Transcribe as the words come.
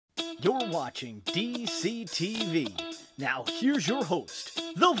You're watching DCTV. Now here's your host,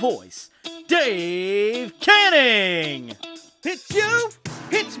 the voice, Dave Canning. It's you,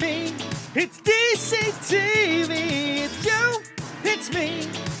 it's me, it's DCTV. It's you, it's me,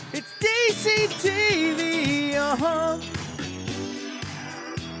 it's DCTV.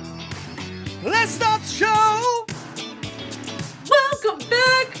 Let's start the show. Welcome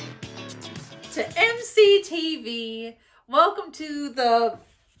back to MCTV. Welcome to the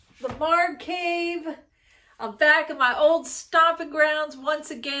Marg Cave. I'm back in my old stomping grounds once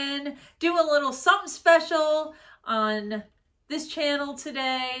again, doing a little something special on this channel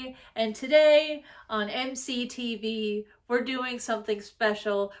today. And today on MCTV, we're doing something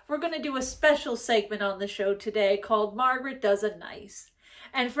special. We're going to do a special segment on the show today called Margaret Does a Nice.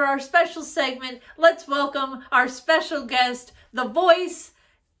 And for our special segment, let's welcome our special guest, the voice,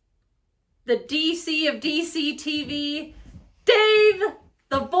 the DC of DCTV, Dave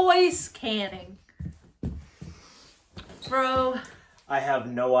the Voice Canning. Bro. I have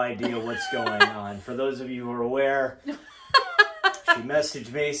no idea what's going on. For those of you who are aware, she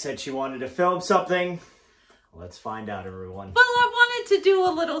messaged me, said she wanted to film something. Let's find out, everyone. Well, I wanted to do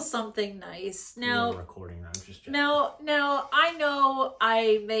a little something nice. Now, recording. I'm just now, I know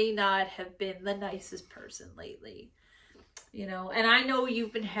I may not have been the nicest person lately, you know, and I know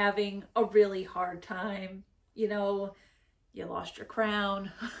you've been having a really hard time. You know, you lost your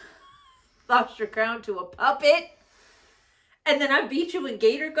crown, lost your crown to a puppet, and then I beat you in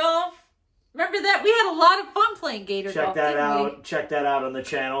gator golf. Remember that? We had a lot of fun playing gator golf. Check that out. Check that out on the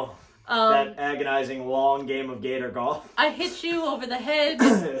channel. That agonizing long game of gator golf. I hit you over the head.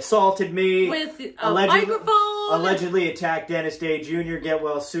 Assaulted me. With a microphone. Allegedly attacked Dennis Day Jr. Get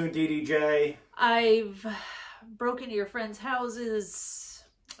well soon, DDJ. I've broken into your friends' houses.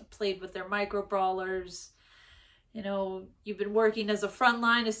 Played with their micro brawlers. You know, you've been working as a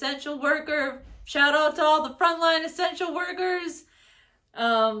frontline essential worker. Shout out to all the frontline essential workers.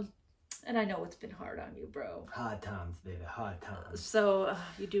 And I know it's been hard on you, bro. Hard times, baby. Hard times. So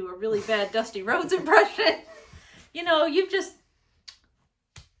you do a really bad Dusty Rhodes impression. You know, you've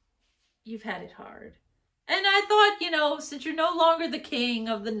had it hard. And I thought, you know, since you're no longer the king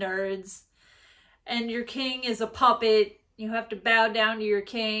of the nerds and your king is a puppet, you have to bow down to your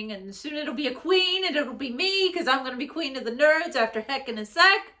king, and soon it'll be a queen, and it'll be me, because I'm going to be queen of the nerds after Heck and a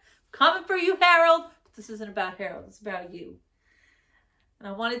Sec. Coming for you, Harold. But this isn't about Harold. It's about you. And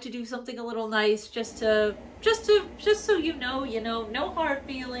I wanted to do something a little nice, just so you know, no hard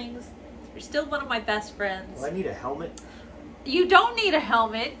feelings. You're still one of my best friends. Well, I need a helmet. You don't need a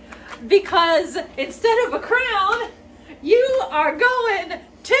helmet, because instead of a crown, you are going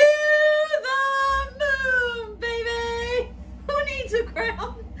to the moon, baby. Who needs a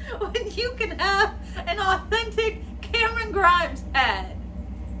crown when you can have an authentic Cameron Grimes head?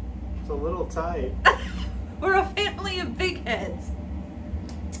 It's a little tight. We're a family of big heads.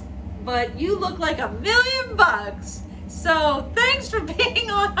 But you look like $1,000,000. So thanks for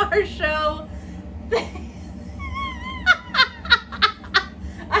being on our show.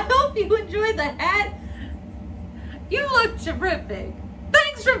 I hope you enjoyed the hat. You look terrific.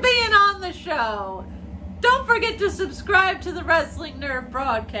 Thanks for being on the show. Don't forget to subscribe to the Wrestling N.R.D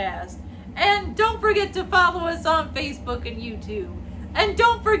broadcast. And don't forget to follow us on Facebook and YouTube. And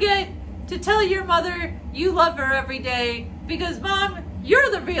don't forget to tell your mother you love her every day, because Mom,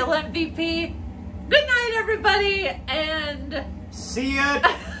 you're the real MVP. Good night, everybody, and see ya.